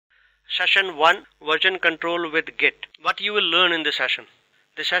Session 1, Version Control with Git. What you will learn in this session.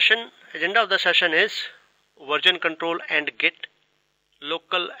 The agenda of the session is version control and Git,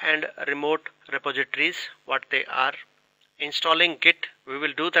 local and remote repositories, what they are. Installing Git, we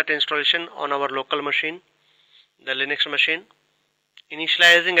will do that installation on our local machine, the Linux machine.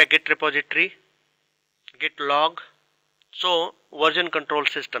 Initializing a Git repository, GIT Log. So, version control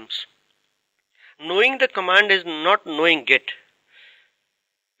systems. Knowing the command is not knowing Git.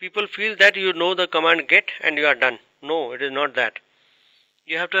 People feel that you know the command Git and you are done. No, it is not that.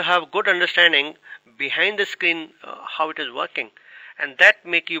 You have to have good understanding behind the screen how it is working, and that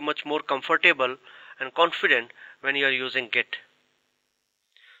make you much more comfortable and confident when you are using Git.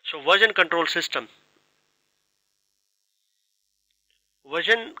 So, version control system.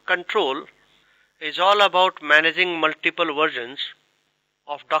 Version control is all about managing multiple versions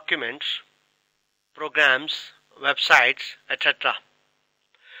of documents, programs, websites, etc.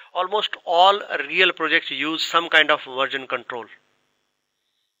 Almost all real projects use some kind of version control.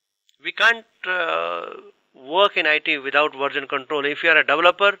 We can't work in IT without version control. If you are a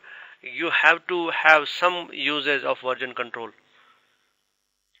developer, you have to have some uses of version control.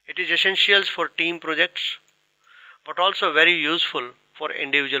 It is essential for team projects, but also very useful for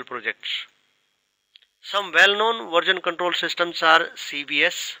individual projects. Some well-known version control systems are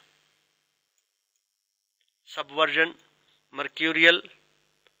CVS, Subversion, Mercurial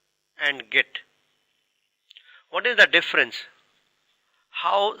and Git. What is the difference?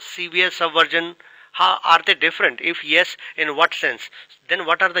 How CVS, Subversion, how are they different? If yes, in what sense? Then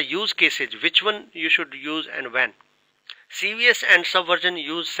what are the use cases? Which one you should use and when? CVS and Subversion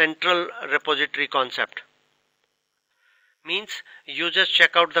use central repository concept. Means you just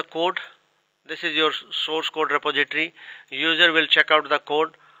check out the code. This is your source code repository. User will check out the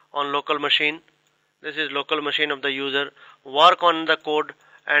code on local machine. This is local machine of the user. Work on the code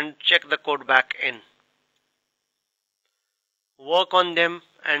and check the code back in. Work on them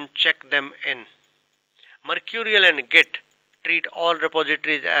and check them in. Mercurial and Git treat all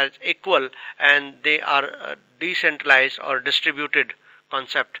repositories as equal, and they are a decentralized or distributed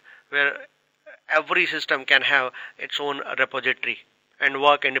concept where every system can have its own repository and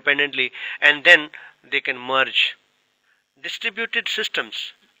work independently, and then they can merge. Distributed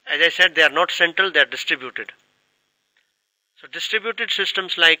systems, as I said, they are not central, they are distributed. So distributed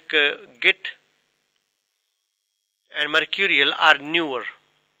systems like Git and Mercurial are newer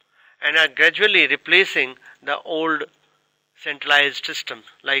and are gradually replacing the old centralized systems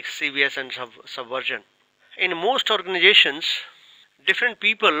like CVS and Subversion. In most organizations, different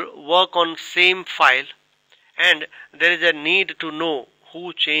people work on same file, and there is a need to know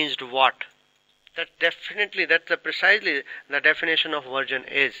who changed what. That's precisely the definition of version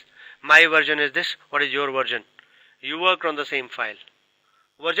is. My version is this, what is your version? You worked on the same file.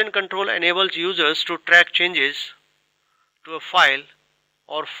 Version control enables users to track changes to a file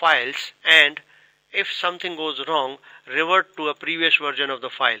or files, and if something goes wrong, revert to a previous version of the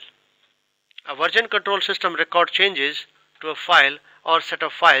file. A version control system records changes to a file or set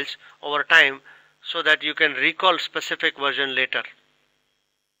of files over time so that you can recall specific version later.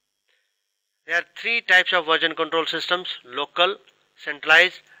 There are three types of version control systems: local,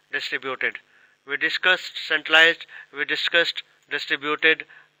 centralized, distributed. We discussed centralized, we discussed distributed.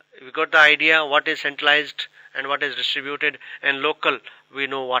 We got the idea what is centralized and what is distributed, and local, we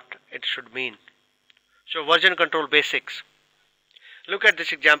know what it should mean. So version control basics. Look at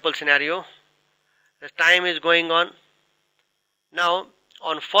this example scenario. The time is going on. Now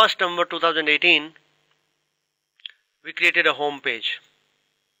on 1st November 2018, we created a home page.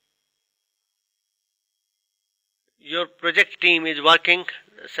 Your project team is working,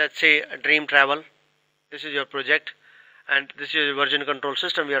 let's say Dream Travel. This is your project, and this is the version control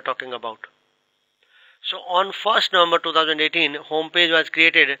system we are talking about. So on 1st November 2018, home page was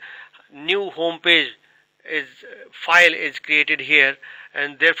created. New home page file is created here,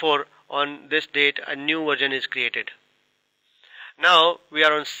 and therefore on this date a new version is created. Now we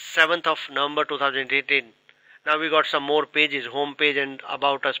are on 7th of November 2018. Now we got some more pages, home page and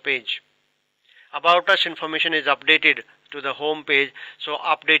about us page. About us information is updated to the home page, so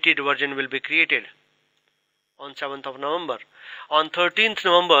updated version will be created on 7th of November. On 13th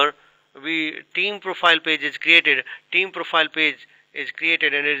November, team profile page is created. Team profile page is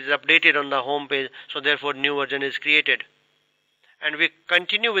created and it is updated on the home page, so therefore new version is created. And we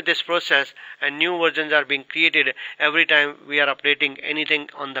continue with this process, and new versions are being created every time we are updating anything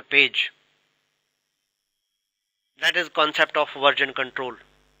on the page. That is concept of version control.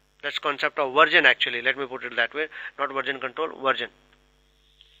 That's concept of version actually. Let me put it that way. Not version control, version.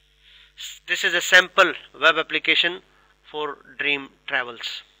 This is a sample web application for Dream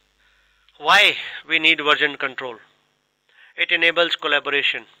Travels. Why we need version control? It enables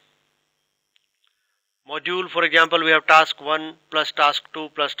collaboration. Module, for example, we have task 1 plus task 2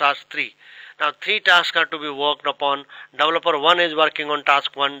 plus task 3. Now 3 tasks are to be worked upon. Developer 1 is working on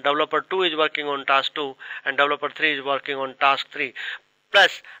task 1, developer 2 is working on task 2, and developer 3 is working on task 3.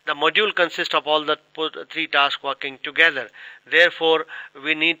 Plus the module consists of all the 3 tasks working together. Therefore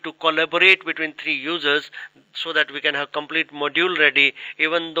we need to collaborate between 3 users so that we can have complete module ready,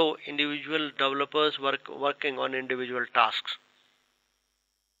 even though individual developers working on individual tasks.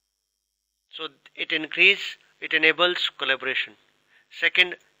 So it enables collaboration.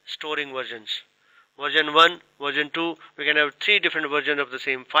 Second, storing versions. Version 1, version 2, we can have 3 different versions of the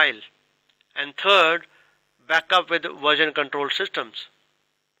same file. And third, backup with version control systems.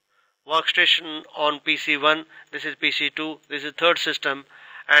 Workstation on PC 1, this is PC 2, this is third system,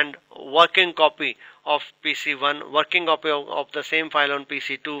 and working copy of PC 1, working copy of the same file on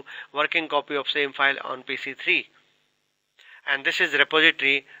PC 2, working copy of same file on PC 3. And this is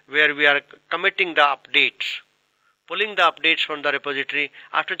repository where we are committing the updates, pulling the updates from the repository.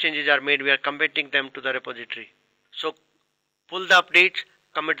 After changes are made, we are committing them to the repository. So pull the updates,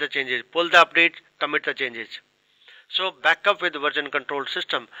 commit the changes, pull the updates, commit the changes. So backup with version control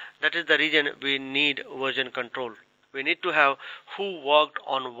system, that is the reason we need version control. We need to have who worked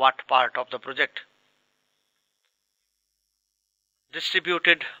on what part of the project.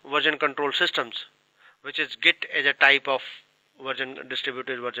 Distributed version control systems, which is Git as a type of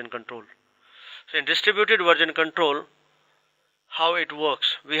distributed version control. So in distributed version control, how it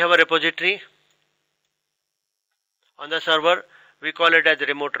works? We have a repository on the server. We call it as a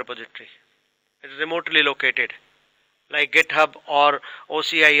remote repository. It is remotely located, like GitHub or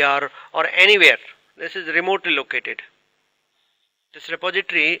OCIR or anywhere. This is remotely located. This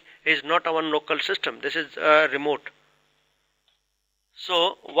repository is not our local system. This is remote.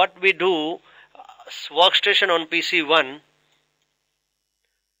 So what we do, workstation on PC 1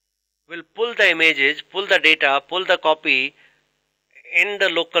 will pull the images, pull the data, pull the copy in the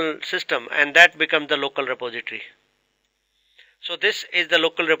local system, and that becomes the local repository. So this is the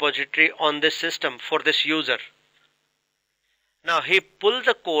local repository on this system for this user. Now he pulls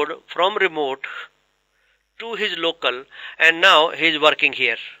the code from remote to his local, and now he is working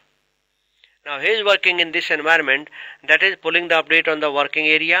here. Now he is working in this environment, that is pulling the update on the working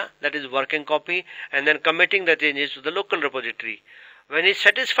area, that is working copy, and then committing the changes to the local repository. When he is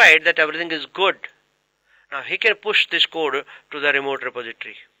satisfied that everything is good, now he can push this code to the remote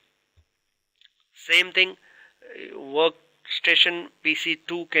repository. Same thing workstation PC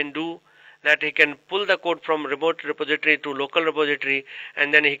 2 can do, that he can pull the code from remote repository to local repository,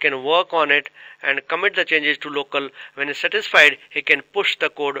 and then he can work on it and commit the changes to local. When he is satisfied, he can push the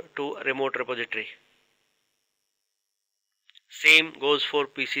code to remote repository. Same goes for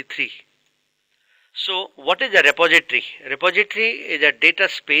PC 3. So what is a repository? Repository is a data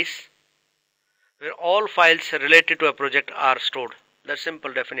space where all files related to a project are stored. That's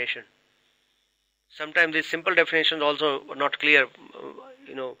simple definition. Sometimes these simple definitions also are not clear,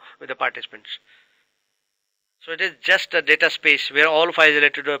 with the participants. So it is just a data space where all files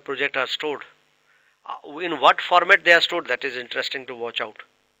related to a project are stored. In what format they are stored, that is interesting to watch out.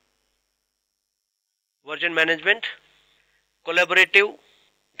 Version management, collaborative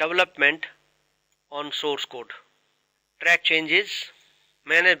development on source code, track changes,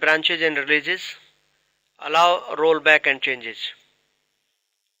 manage branches and releases, allow rollback and changes.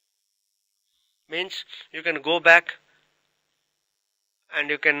 Means you can go back and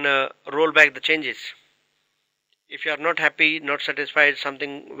you can roll back the changes. If you are not happy, not satisfied,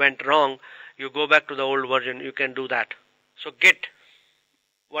 something went wrong, you go back to the old version, you can do that. So Git,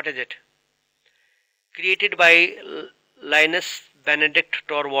 what is it? Created by Linus Benedict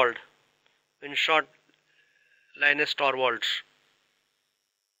Torvald, in short Linus Torvalds,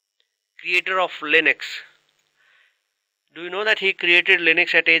 creator of Linux. Do you know that he created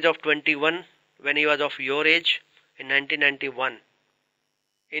Linux at age of 21 when he was of your age in 1991?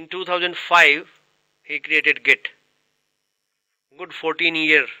 In 2005 he created Git. Good 14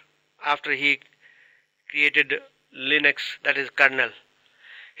 years after he created Linux, that is kernel.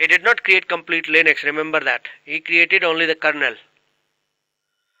 He did not create complete Linux, remember that. He created only the kernel.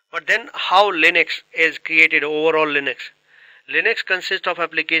 But then how Linux is created, overall Linux? Linux consists of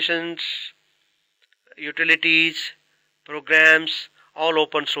applications, utilities, programs, all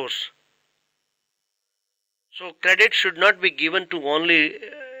open source. So credit should not be given to only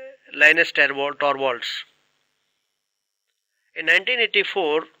Linus Torvalds. In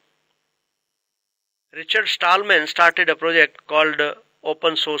 1984, Richard Stallman started a project called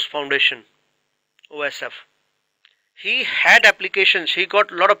Open Source Foundation, OSF. He had applications, he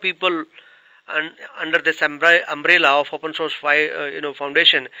got a lot of people under this umbrella of open source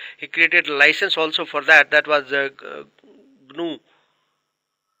foundation, he created a license also for that. That was the GNU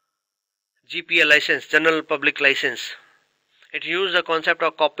GPL license, General Public License. It used the concept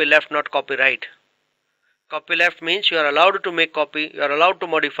of copyleft, not copyright. Copyleft means you are allowed to make copy, you are allowed to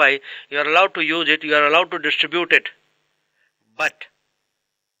modify, you are allowed to use it, you are allowed to distribute it. But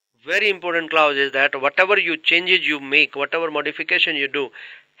very important clause is that whatever changes you make, whatever modification you do,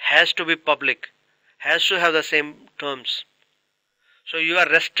 has to be public, has to have the same terms. So you are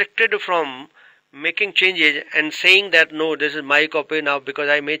restricted from making changes and saying that no, this is my copy now because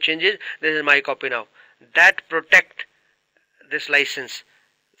I made changes, this is my copy now. That protect this license.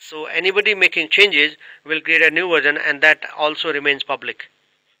 So anybody making changes will create a new version, and that also remains public.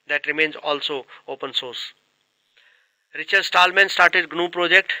 That remains also open source. Richard Stallman started GNU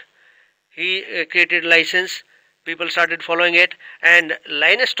project. He created license. People started following it, and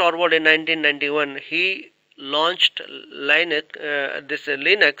Linus Torvald in 1991 he launched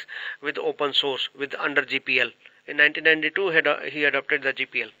Linux with open source with under GPL. In 1992 he adopted the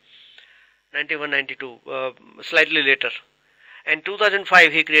GPL. 91-92, slightly later. In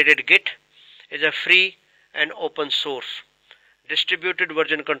 2005 he created Git. It's a free and open source distributed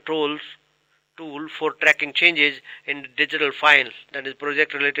version control tool for tracking changes in digital files, that is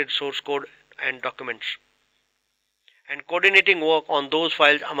project related source code and documents, and coordinating work on those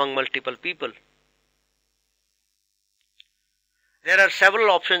files among multiple people. There are several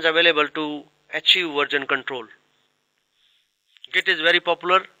options available to achieve version control. Git is very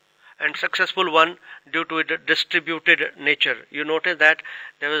popular and successful one due to its distributed nature. You notice that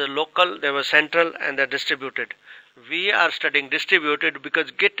there was a local, there was central, and the distributed. We are studying distributed because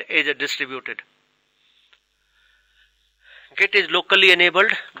Git is a distributed. Git is locally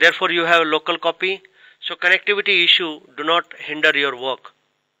enabled, therefore you have a local copy. So connectivity issue do not hinder your work.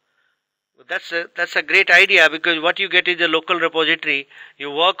 That's a great idea, because what you get is a local repository.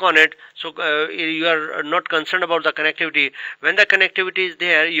 You work on it, so you are not concerned about the connectivity. When the connectivity is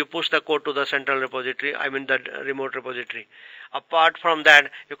there, you push the code to the central repository, I mean the remote repository. Apart from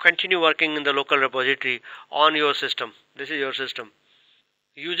that, you continue working in the local repository on your system. This is your system.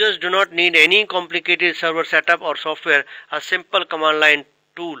 Users do not need any complicated server setup or software. A simple command line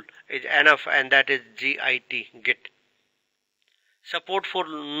tool is enough, and that is Git. Support for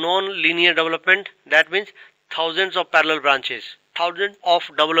non-linear development, that means thousands of parallel branches, thousands of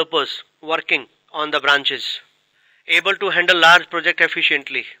developers working on the branches, able to handle large projects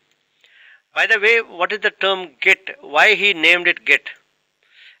efficiently. By the way, what is the term Git? Why he named it Git?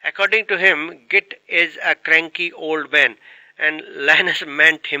 According to him, Git is a cranky old man, and Linus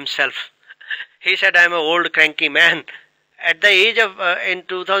meant himself. He said, I am an old cranky man. At the age of, in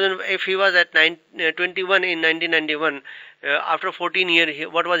 2000, if he was at 21 in 1991, after 14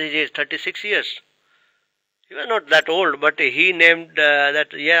 years, what was his age? 36 years. He was not that old, but he named that,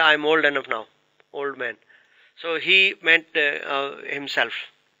 yeah, I'm old enough now, old man. So he meant himself.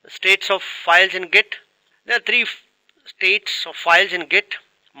 States of files in Git. There are three states of files in Git: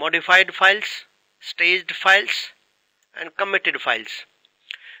 modified files, staged files, and committed files.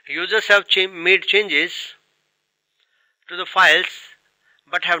 Users have made changes to the files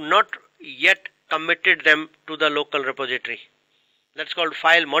but have not yet committed them to the local repository. That's called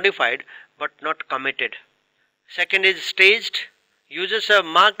file modified but not committed. Second is staged. Users have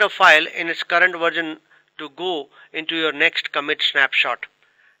marked a file in its current version to go into your next commit snapshot.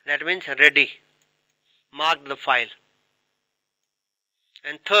 That means ready. Mark the file.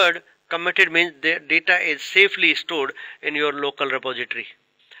 And third, committed means the data is safely stored in your local repository.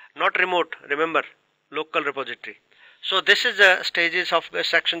 Not remote, remember, local repository. So this is the stages of the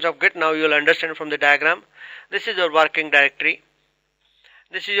sections of Git. Now you will understand from the diagram. This is your working directory.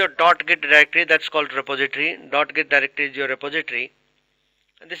 This is your .git directory, that's called repository. .git directory is your repository.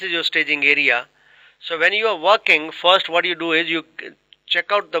 And this is your staging area. So when you are working, first what you do is you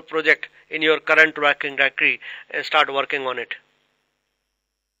check out the project in your current working directory and start working on it.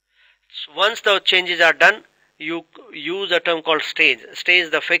 So once the changes are done, you use a term called stage.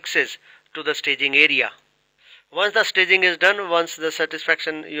 Stage the fixes to the staging area. Once the staging is done, once the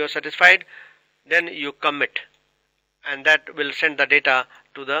satisfaction you are satisfied, then you commit, and that will send the data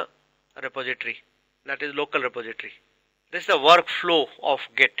to the repository, that is local repository. This is the workflow of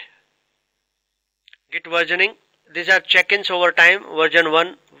Git. Git versioning. These are check-ins over time. Version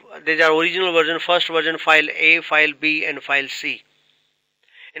 1, these are original version, first version, file A, file B, and file C.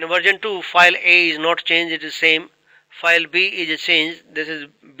 In version 2, file A is not changed, it is same. File B is changed, this is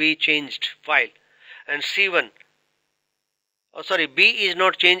B changed file. And C1, B is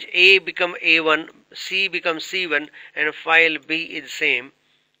not changed, A become A1, C becomes C1, and file B is same.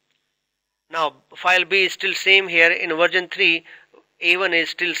 Now file B is still same here. In version 3, A1 is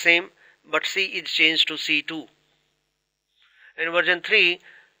still same, but C is changed to C2. In version 3,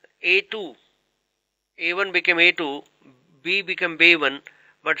 A1 became A2, B became B1,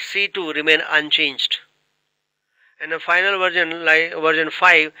 but C2 remain unchanged. And the final version, like version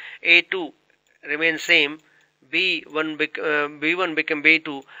 5, A2 remains same, B1 became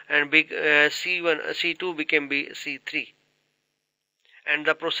B2, and C2 became C3. And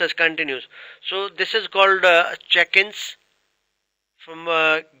the process continues. So this is called check-ins from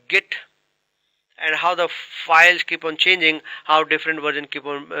Git, and how the files keep on changing, how different versions keep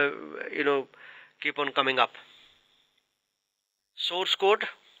on keep on coming up. Source code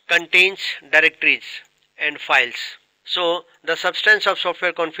contains directories and files. So the substance of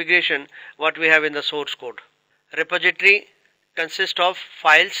software configuration, what we have in the source code. Repository consists of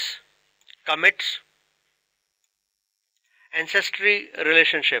files, commits, ancestry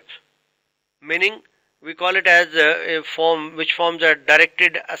relationships, meaning we call it as a form which forms a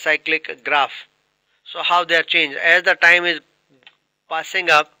directed acyclic graph. So how they are changed as the time is passing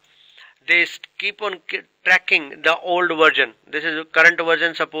up, they keep on tracking the old version. This is current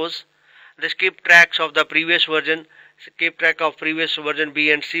version, suppose. They keep tracks of the previous version, keep track of previous version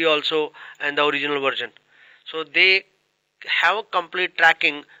B and C also, and the original version. So they have a complete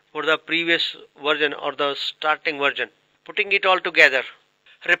tracking for the previous version or the starting version. Putting it all together,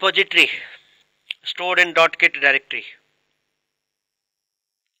 repository stored in .git directory.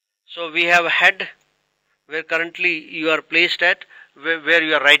 So we have head, where currently you are placed at, where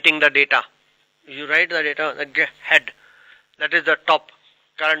you are writing the data. You write the data, the head, that is the top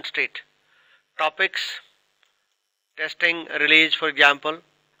current state. Topics, testing, release, for example.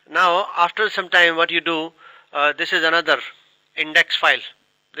 Now after some time, what you do, this is another index file.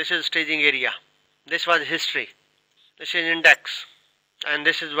 This is staging area. This was history. This is index, and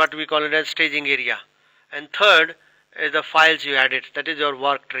this is what we call it as staging area. And third is the files you added, that is your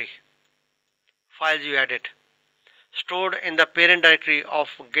work tree. Files you added, stored in the parent directory of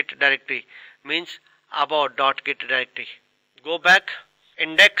Git directory, means about.git directory. Go back,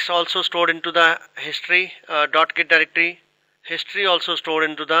 index also stored into the history .git directory, history also stored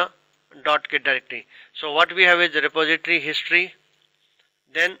into the .git directory. So what we have is repository history,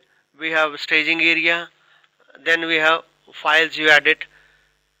 then we have staging area, then we have files you added,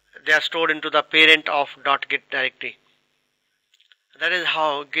 they are stored into the parent of .git directory. That is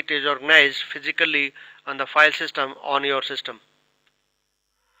how Git is organized physically on the file system on your system.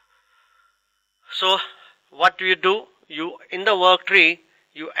 So what you do, you in the work tree,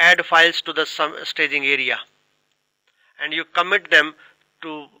 you add files to the staging area and you commit them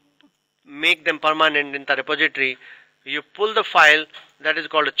to make them permanent in the repository. You pull the file, that is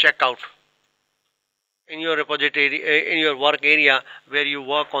called a checkout, in your repository, in your work area where you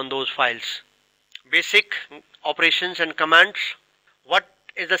work on those files. Basic operations and commands. What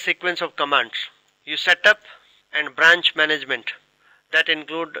is the sequence of commands? You set up and branch management, that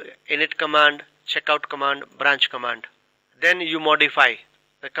include init command, checkout command, branch command. Then you modify.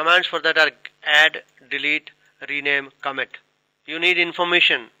 The commands for that are add, delete, rename, commit. You need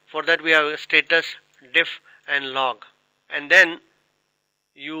information. For that we have status, diff and log. And then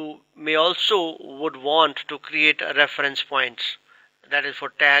you may also would want to create reference points, that is for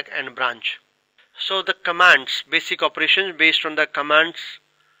tag and branch. So the commands, basic operations based on the commands.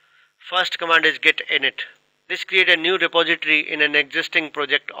 First command is git init. This create a new repository in an existing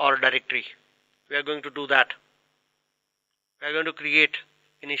project or directory. We are going to do that. We are going to create,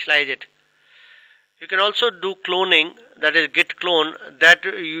 initialize it. You can also do cloning, that is git clone. That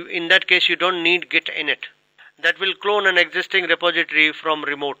you, in that case you don't need git init. That will clone an existing repository from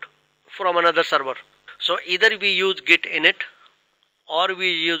remote, from another server. So either we use git init or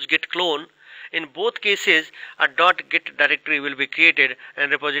we use git clone. In both cases, a .git directory will be created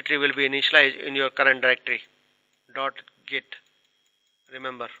and repository will be initialized in your current directory. .git,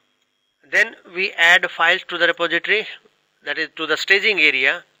 remember. Then we add files to the repository, that is to the staging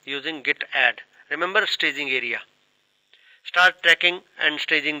area, using git add. Remember staging area. Start tracking and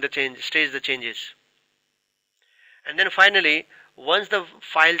staging the change, stage the changes. And then finally, once the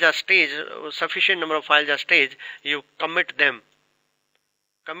files are staged, sufficient number of files are staged, you commit them.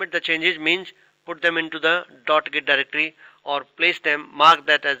 Commit the changes means put them into the .git directory or place them, mark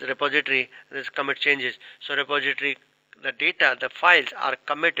that as repository, this commit changes. So repository, the data, the files are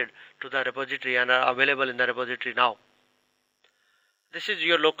committed to the repository and are available in the repository now. This is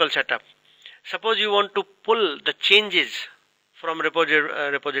your local setup. Suppose you want to pull the changes from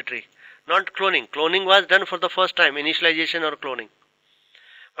repository, not cloning. Cloning was done for the first time, initialization or cloning.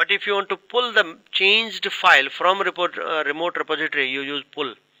 But if you want to pull the changed file from remote repository, you use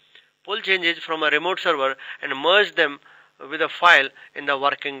pull. pull changes from a remote server and merge them with a file in the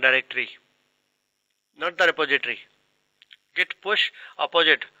working directory, not the repository. Git push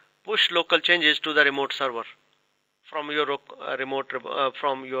opposite, push local changes to the remote server from your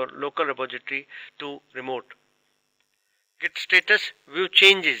local repository to remote. Git status, view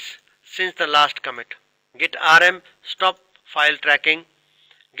changes since the last commit. Git rm, stop file tracking.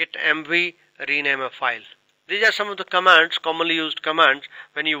 Git mv, rename a file. These are some of the commands, commonly used commands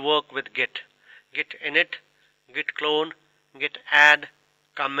when you work with Git. Git init, git clone, git add,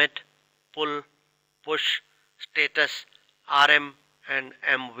 commit, pull, push, status, rm and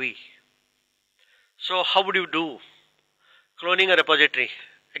mv. So how would you do? Cloning a repository.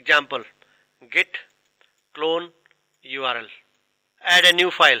 Example, git clone URL. Add a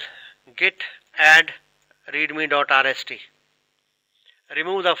new file. Git add readme.rst.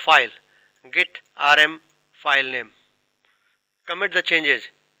 Remove the file. Git rm file name. Commit the changes.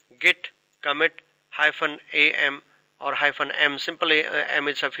 Git commit -am or -m. Simply m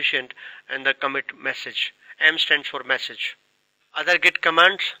is sufficient, and the commit message. M stands for message. Other Git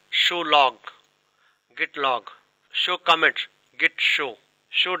commands: show log, Git log. Show commits, Git show.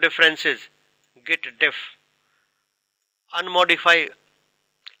 Show differences, Git diff. Unmodified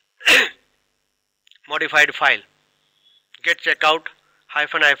modified file. Git checkout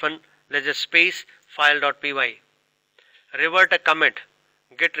 -- there's a space file.py. Revert a commit.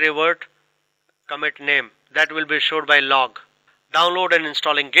 Git revert commit name. That will be showed by log. Download and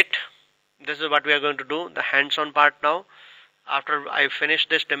installing Git. This is what we are going to do, the hands-on part now. After I finish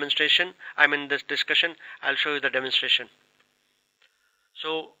this demonstration, this discussion, I'll show you the demonstration.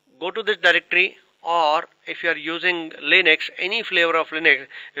 So go to this directory, or if you are using Linux, any flavor of Linux,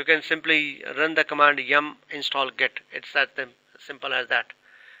 you can simply run the command yum install git. It's that simple as that.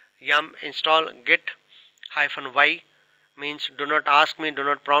 Yum install git -y means do not ask me, do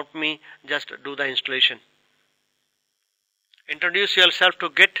not prompt me, just do the installation. Introduce yourself to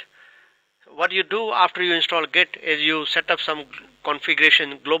Git. What you do after you install Git is you set up some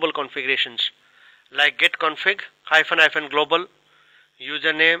configuration, global configurations, like git config -- global,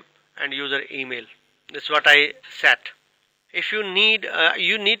 username and user email. This is what I set. If you need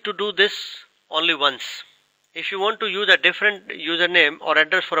to do this only once. If you want to use a different username or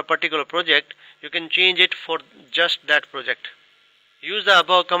address for a particular project, you can change it for just that project. Use the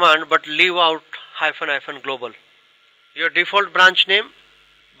above command but leave out -- global. Your default branch name.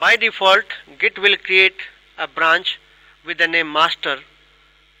 By default, Git will create a branch with the name master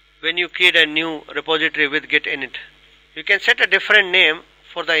when you create a new repository with Git init. You can set a different name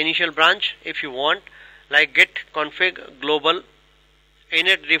for the initial branch if you want, like git config global.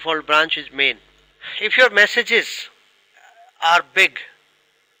 Init default branch is main. If your messages are big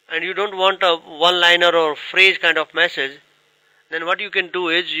and you don't want a one-liner or phrase kind of message, then what you can do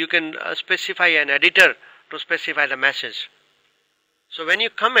is you can specify an editor to specify the message. So when you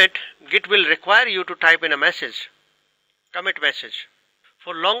commit, Git will require you to type in a message, commit message.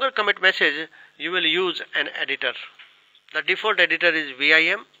 For longer commit message, you will use an editor. The default editor is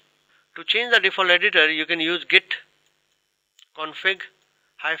vim. To change the default editor, you can use git config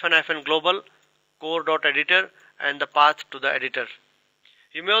 -- global core.editor and the path to the editor.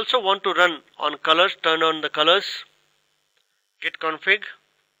 You may also want to run on colors, turn on the colors, git config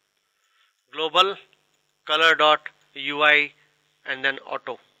global color.ui and then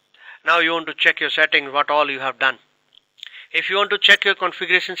auto. Now you want to check your settings, what all you have done. If you want to check your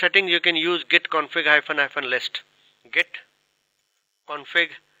configuration settings, you can use git config -- list. Git config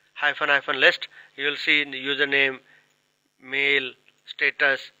 -- list. You will see in the username, mail,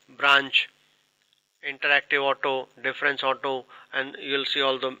 status, branch, interactive auto, difference auto, and you will see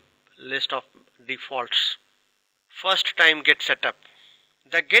all the list of defaults. First time Git setup.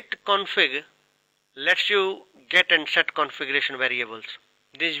 The git config lets you get and set configuration variables.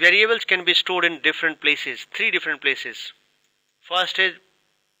 These variables can be stored in different places, 3 different places. First is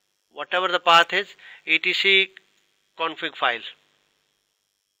whatever the path is, etc config file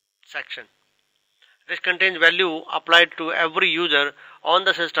section. This contains value applied to every user on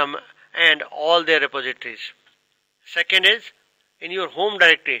the system and all their repositories. Second is in your home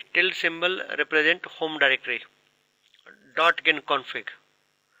directory, ~symbol represent home directory, .git config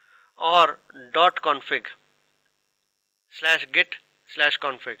or .config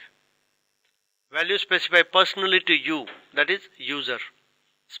 /git/config. Value specified personally to you, that is user,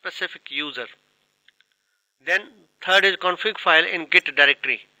 specific user. Then third is config file in git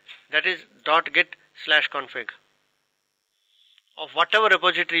directory, that is .git/config of whatever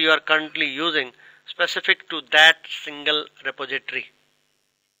repository you are currently using, specific to that single repository.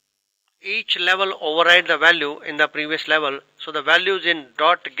 each level override the value in the previous level. So the values in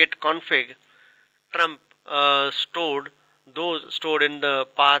 .git config trump those stored in the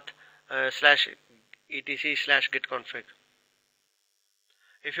path /etc/git config.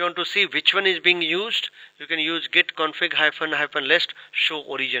 If you want to see which one is being used, you can use git config -- list show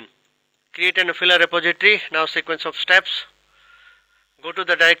origin. Create and fill a repository. Now sequence of steps. Go to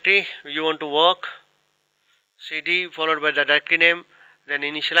the directory you want to work, cd followed by the directory name, then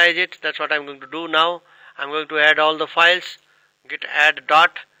initialize it. That's what I'm going to do now. I'm going to add all the files, git add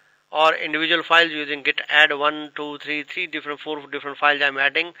dot, or individual files using git add 1 2 3 4 different files I'm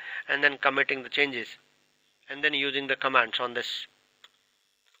adding, and then committing the changes, and then using the commands on this.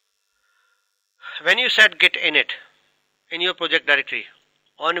 When you set git init in your project directory,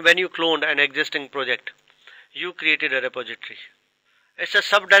 when you cloned an existing project, you created a repository. It's a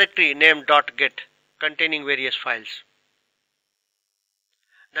subdirectory named .git containing various files.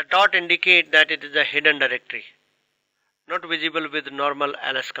 The dot indicate that it is a hidden directory, not visible with normal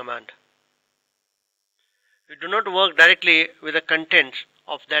ls command. You do not work directly with the contents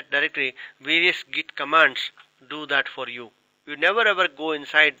of that directory. Various git commands do that for you. You never ever go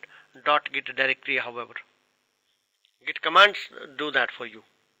inside .git directory, however. Git commands do that for you.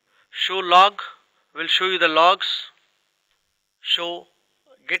 Show log will show you the logs. Show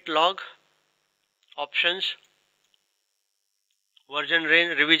git log, options, version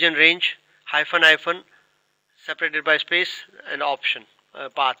range, revision range, -- separated by space, and option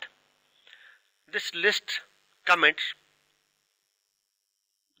path. This lists commits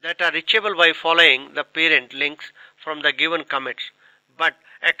that are reachable by following the parent links from the given commits, but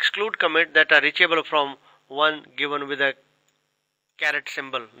exclude commits that are reachable from one given with a caret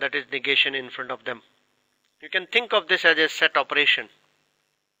symbol, that is negation, in front of them. You can think of this as a set operation.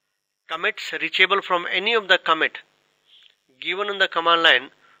 Commits reachable from any of the commit given in the command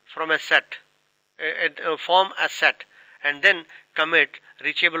line from a set, form a set, and then commit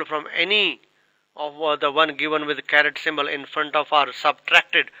reachable from any of the one given with caret symbol in front of are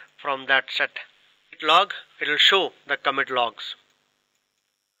subtracted from that set. Git log, it will show the commit logs.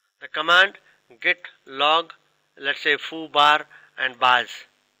 The command git log, let's say foo bar and bars.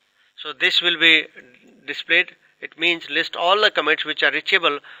 So this will be displayed. It means list all the commits which are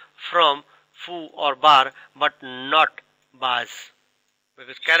reachable from foo or bar but not bars,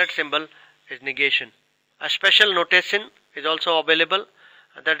 because caret symbol is negation. A special notation is also available,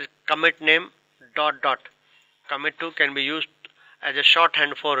 that is commit name ... Commit 2 can be used as a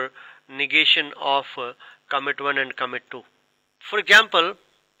shorthand for negation of commit 1 and commit 2. For example,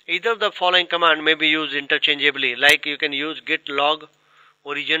 either of the following command may be used interchangeably, like you can use git log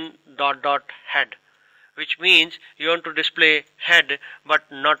origin ... head, which means you want to display head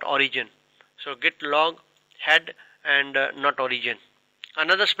but not origin. So git log head and not origin.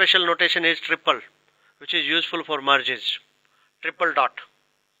 Another special notation is triple, which is useful for merges. Triple dot.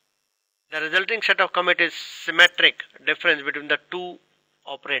 The resulting set of commit is symmetric difference between the two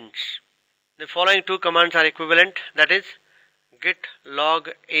operands. The following two commands are equivalent, that is git log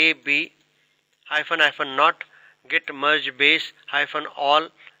ab -- not, git merge base - all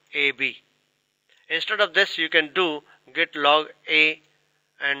ab. Instead of this, you can do git log a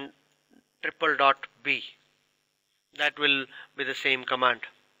and triple dot b. That will be the same command.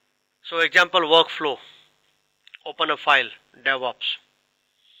 So example workflow. Open a file, DevOps.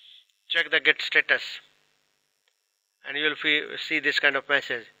 Check the git status, and you will see this kind of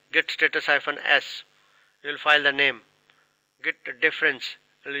message. Git status -s. You will file the name. Git difference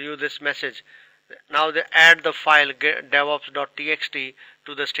will use this message. Now they add the file devops.txt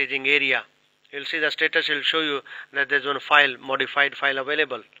to the staging area. You will see the status will show you that there is one file, modified file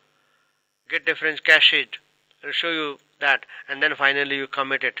available. Git difference cached will show you that, and then finally you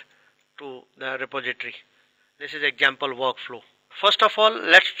commit it to the repository. This is example workflow. First of all,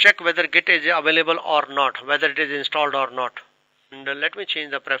 let's check whether Git is available or not, whether it is installed or not. And let me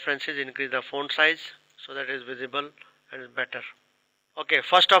change the preferences, increase the font size so that it is visible and is better. Okay,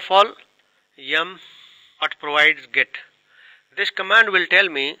 first of all, yum what provides Git. This command will tell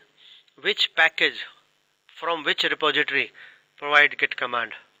me which package from which repository provide Git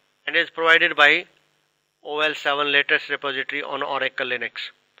command, and is provided by OL7 latest repository on Oracle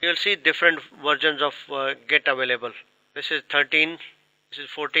Linux. You will see different versions of Git available. This is 13, this is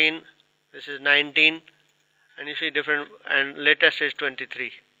 14, this is 19, and you see different, and latest is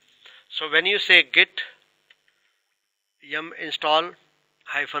 23. So when you say git yum install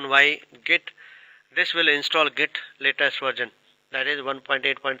 -y git, this will install Git latest version, that is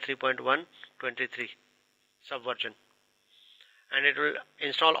 1.8.3.1 subversion, and it will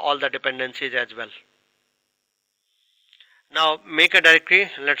install all the dependencies as well. Now make a directory,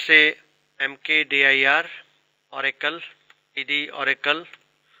 let's say mkdir oracle ed oracle,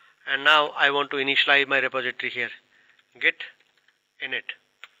 and now I want to initialize my repository here, git init.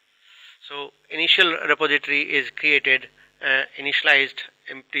 So initial repository is created, initialized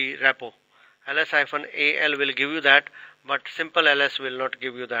empty repo. ls-al will give you that, but simple ls will not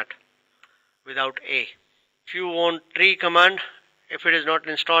give you that without a. If you want tree command, if it is not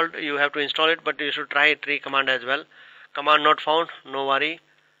installed, you have to install it, but you should try tree command as well. Command not found, no worry.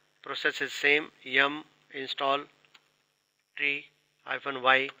 Process is same, yum install tree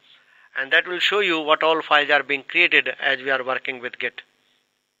 -y, and that will show you what all files are being created as we are working with Git.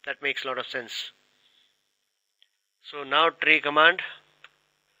 That makes a lot of sense. So now tree command,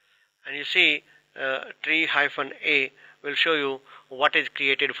 and you see tree -a will show you what is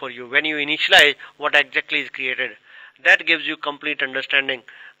created for you. When you initialize, what exactly is created. That gives you complete understanding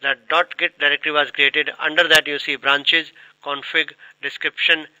that .git directory was created. Under that you see branches, config,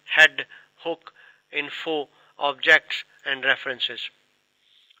 description, head, hook, info, objects, and references.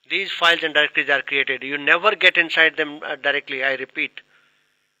 These files and directories are created. You never get inside them directly, I repeat.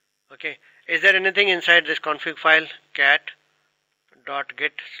 Okay. Is there anything inside this config file?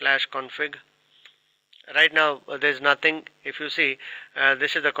 cat.git/config. Right now there is nothing. If you see,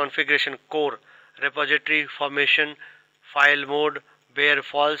 this is the configuration core, repository formation, file mode, bare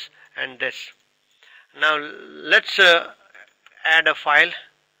false, and this. Now let's add a file.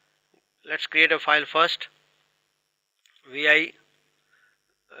 Let's create a file first. vi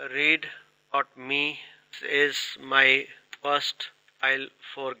read.me is my first file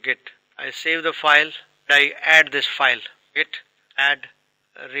for Git. I save the file. I add this file, git add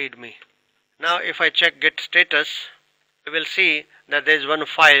readme. Now if I check git status, you will see that there is one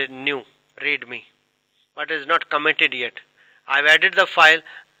file new, readme, but it is not committed yet. I've added the file.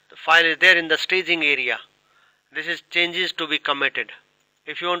 The file is there in the staging area. This is changes to be committed.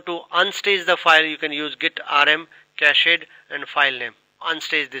 If you want to unstage the file, you can use git rm cached and file name.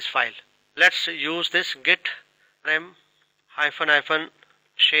 Unstage this file. Let's use this git rm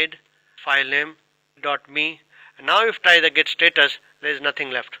 -shade file name .me. Now if try the git status, there is nothing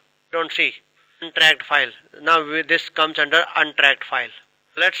left. Don't see untracked file. Now this comes under untracked file.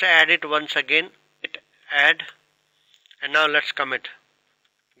 Let's add it once again. Git add, and now let's commit.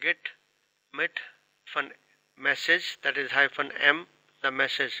 Git commit message, that is -m, the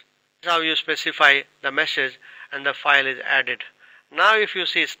message. This is how you specify the message, and the file is added. Now if you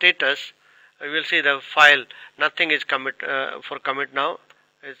see status, you will see the file, nothing is commit for commit now.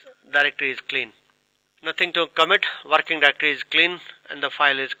 Its directory is clean. Nothing to commit, working directory is clean, and the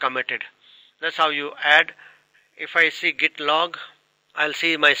file is committed. That's how you add. If I see git log, I'll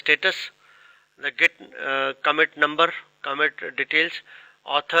see my status, the git commit number, commit details,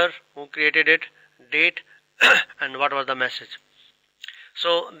 author, who created it, date, and what was the message.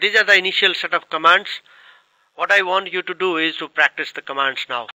 So these are the initial set of commands. What I want you to do is to practice the commands now.